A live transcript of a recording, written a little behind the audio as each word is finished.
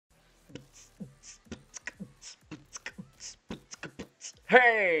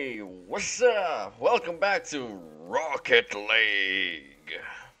Hey, what's up? Welcome back to Rocket League.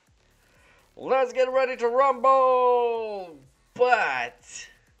 Let's get ready to rumble! But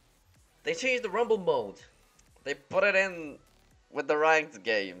they changed the rumble mode. They put it in with the ranked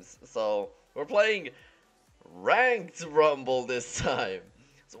games. So we're playing ranked rumble this time.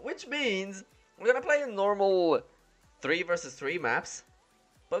 So which means we're gonna play in normal 3 versus 3 maps,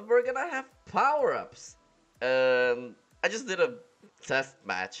 but we're gonna have power-ups. I just did a test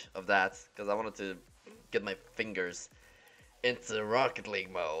match of that because I wanted to get my fingers into Rocket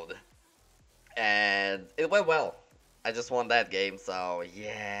League mode, and it went well. I just won that game, so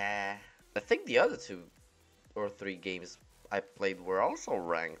yeah. I think the other 2 or 3 games I played were also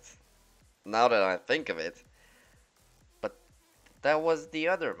ranked, now that I think of it, but that was the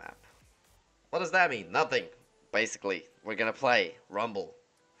other map. What does that mean? Nothing. Basically, we're gonna play Rumble.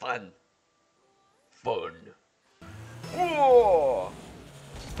 Fun. Whoa!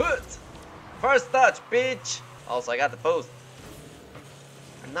 Put! First touch, bitch! Also, I got the post.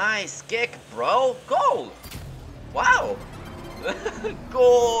 Nice kick, bro! Goal! Wow!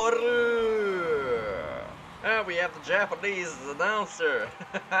 Goal! And we have the Japanese announcer.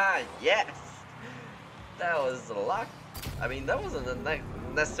 Yes! That was a luck. I mean, that wasn't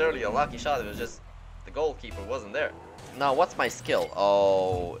necessarily a lucky shot, it was just the goalkeeper wasn't there. Now, what's my skill?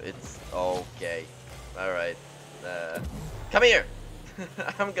 Oh, it's okay. Alright. Come here!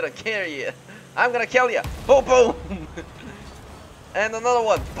 I'm gonna carry you. I'm gonna kill you. Boom, boom! And another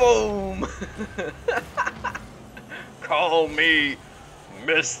one. Boom! Call me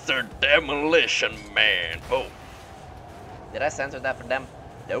Mr. Demolition Man. Boom. Did I censor that for them?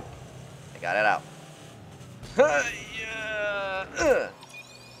 Nope. I got it out.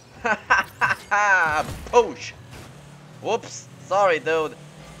 Push! Whoops. Sorry, dude.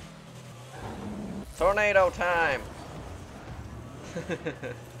 Tornado time.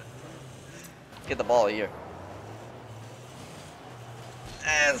 Get the ball here.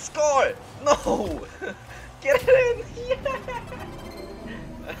 And score! No! Get it in!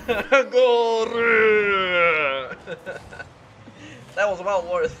 Yeah! Goal! That was well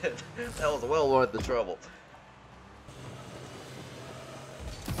worth it. That was well worth the trouble.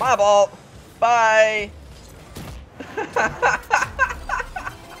 My ball! Bye!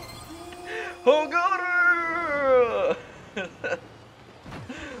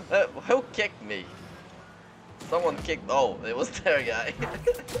 Who kicked me? Someone kicked. Oh, it was their guy.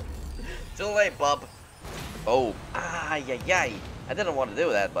 Too late, bub. Oh, ay. I didn't want to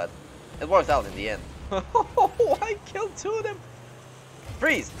do that, but it worked out in the end. I killed 2 of them.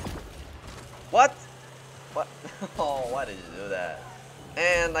 Freeze. What? What? Oh, why did you do that?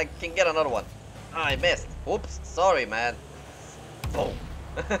 And I can get another one. I missed. Oops. Sorry, man. Boom.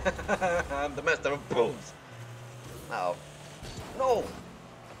 I'm the master of booms. Uh oh. No!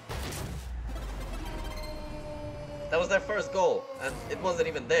 That was their first goal, and it wasn't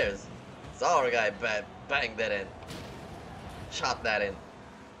even theirs. So our guy banged that in. Shot that in.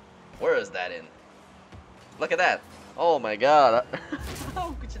 Where is that in? Look at that. Oh my god.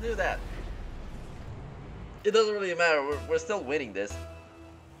 How could you do that? It doesn't really matter. We're still winning this.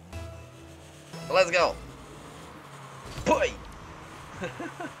 So let's go. Boy!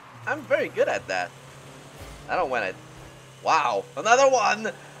 I'm very good at that. I don't win it. Wow, another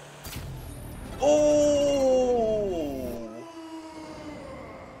one! Oh!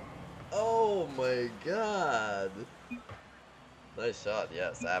 Oh my god. Nice shot,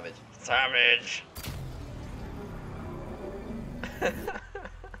 yeah, savage. Savage!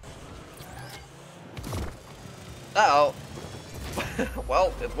 Uh-oh.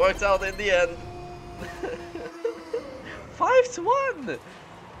 Well, it worked out in the end. 5-1!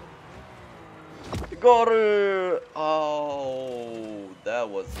 Goru! Oh, that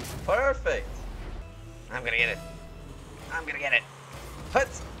was perfect. I'm gonna get it. I'm gonna get it. Hut!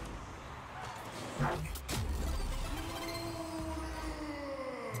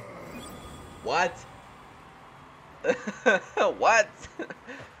 What? What?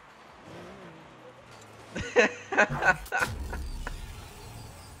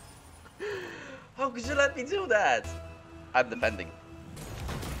 How could you let me do that? I'm defending.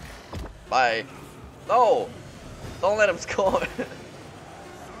 Bye. No! Don't let him score!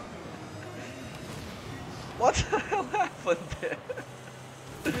 What the hell happened there?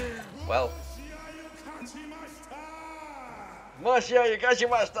 Well. Mashia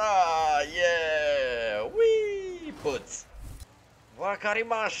Yakashimashita! Yeah! Wee! Puts.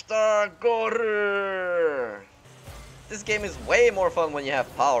 Wakarimashita! Goru! This game is way more fun when you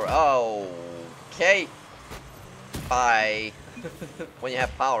have power. Oh, okay. Bye. When you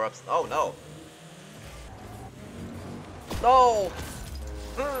have power-ups. Oh no. No!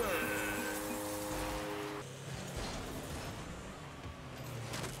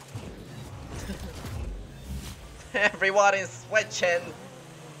 Everyone is switching.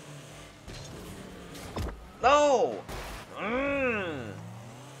 No.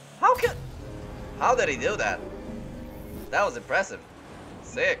 How did he do that? That was impressive.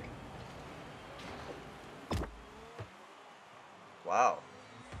 Sick. Wow.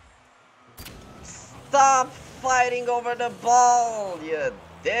 Stop fighting over the ball, you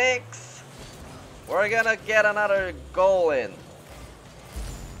dicks. We're gonna get another goal in.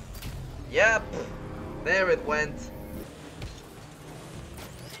 Yep. There it went.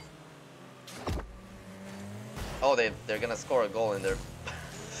 Oh, they're gonna score a goal in there.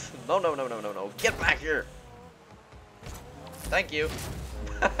 No, no, no, no, no, no. Get back here. Thank you.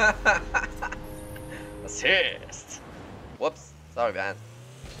 Assist. Whoops. Sorry, man.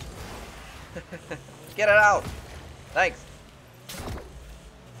 Get it out. Thanks.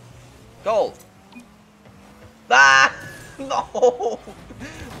 Goal. Ah! No.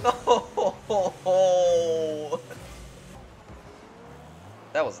 No.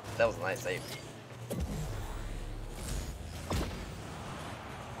 That was a nice save.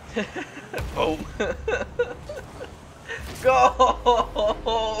 Boom.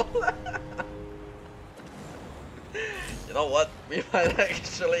 Goal. You know what? We might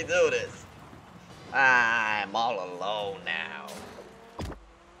actually do this. I'm all alone now.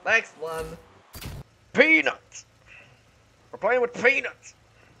 Next one. Peanut. We're playing with Peanut.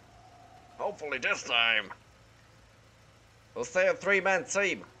 Hopefully this time we'll stay a 3-man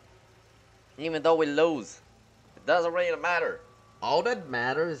team. Even though we lose, it doesn't really matter. All that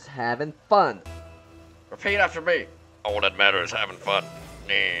matters is having fun. Repeat after me. All that matters is having fun.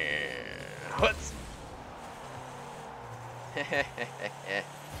 What?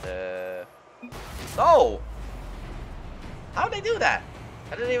 Oh! How'd they do that?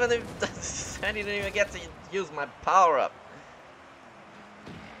 I didn't even get to use my power up.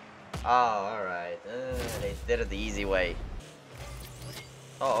 Oh, alright. They did it the easy way.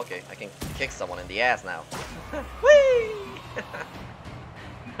 Oh, okay. I can kick someone in the ass now. Whee!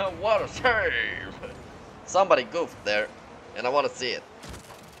 What a save! Somebody goofed there, and I want to see it.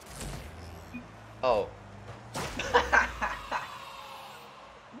 Oh.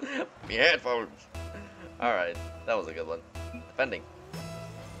 Me headphones. Alright, that was a good one. Defending.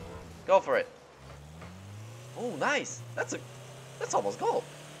 Go for it. Oh, nice. That's almost goal.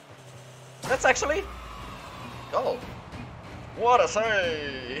 That's actually goal. What a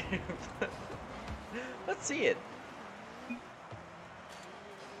save! Let's see it.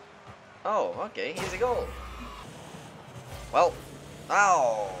 Oh, okay, easy goal. Well,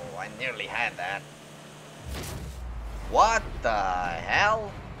 oh, I nearly had that. What the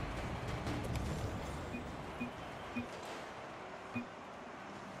hell?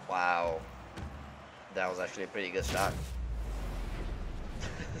 Wow. That was actually a pretty good shot.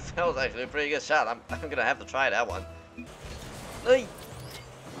 That was actually a pretty good shot. I'm gonna have to try that one. Hey!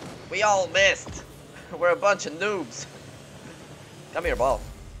 We all missed. We're a bunch of noobs. Come here, ball.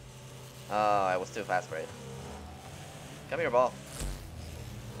 Oh, I was too fast for it. Come here, ball.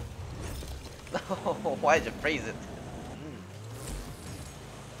 No, why'd you freeze it?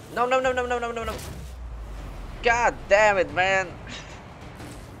 No, no, no, no, no, no, no, no. God damn it, man.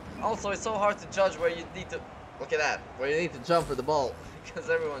 Also, it's so hard to judge where you need to... Look at that. Where you need to jump for the ball. Because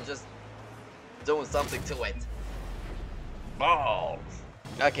everyone's just doing something to it. Balls.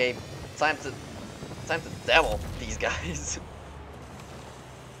 Okay, time to demo these guys.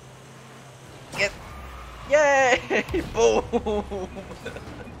 Get... Yay! Boom!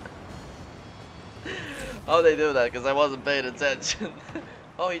 How'd they do that? Because I wasn't paying attention.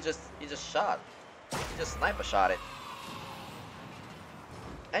 Oh, he just shot. He just sniper shot it.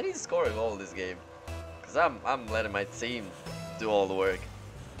 I need to score a goal this game. Because I'm letting my team do all the work.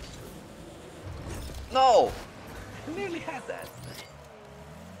 No! I nearly had that.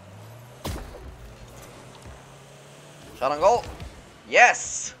 Shot on goal.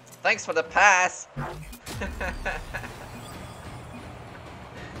 Yes! Thanks for the pass.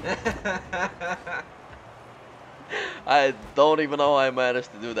 I don't even know how I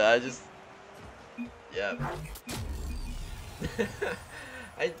managed to do that. I just... Yeah.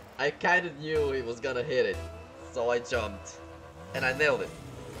 I kind of knew he was gonna hit it. So I jumped. And I nailed it.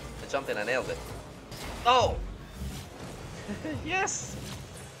 I jumped and I nailed it. Oh! Yes!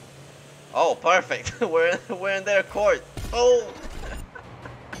 Oh, perfect. we're in their court. Oh!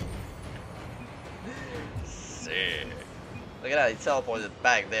 Sick. Look at that, he teleported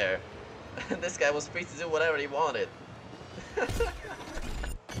back there. This guy was free to do whatever he wanted.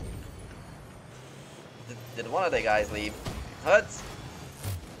 Did one of the guys leave? Huts?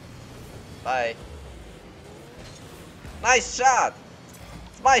 Bye. Nice shot!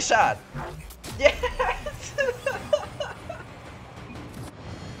 It's my shot! Yes!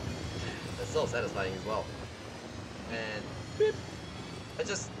 That's so satisfying as well. And beep. I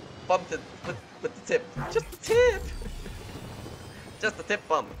just bumped it with the tip. Just the tip! Just the tip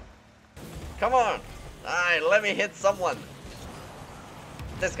bump. Come on! Alright, let me hit someone.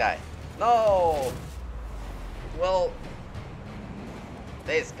 This guy. No! Well,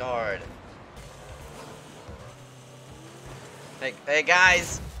 discard. Hey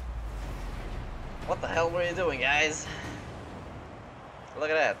guys! What the hell were you doing, guys?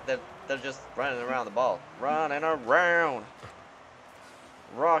 Look at that. They're just running around the ball. Running around.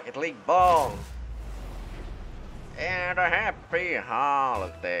 Rocket League ball. And a happy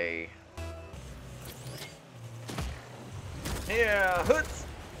holiday. Here, hoots.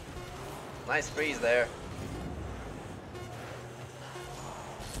 Nice freeze there.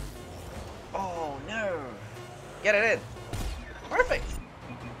 Oh no! Get it in! Perfect!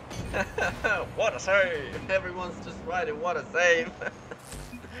 What a save! Everyone's just writing what a save!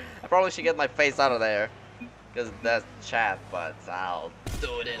 I probably should get my face out of there, because that's chat, but I'll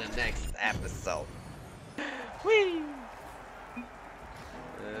do it in the next episode. Whee!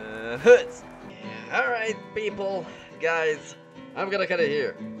 Hoots! Yeah, alright people, guys, I'm gonna cut it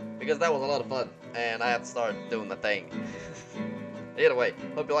here, because that was a lot of fun, and I have to start doing the thing. Either way,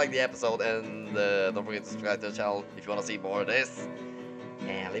 hope you liked the episode, and don't forget to subscribe to the channel if you want to see more of this.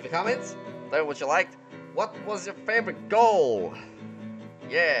 And leave a comment, tell me what you liked. What was your favorite goal?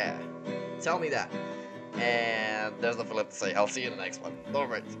 Yeah, tell me that. And there's nothing left to say. I'll see you in the next one.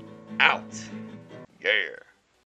 Norbert, out. Yeah.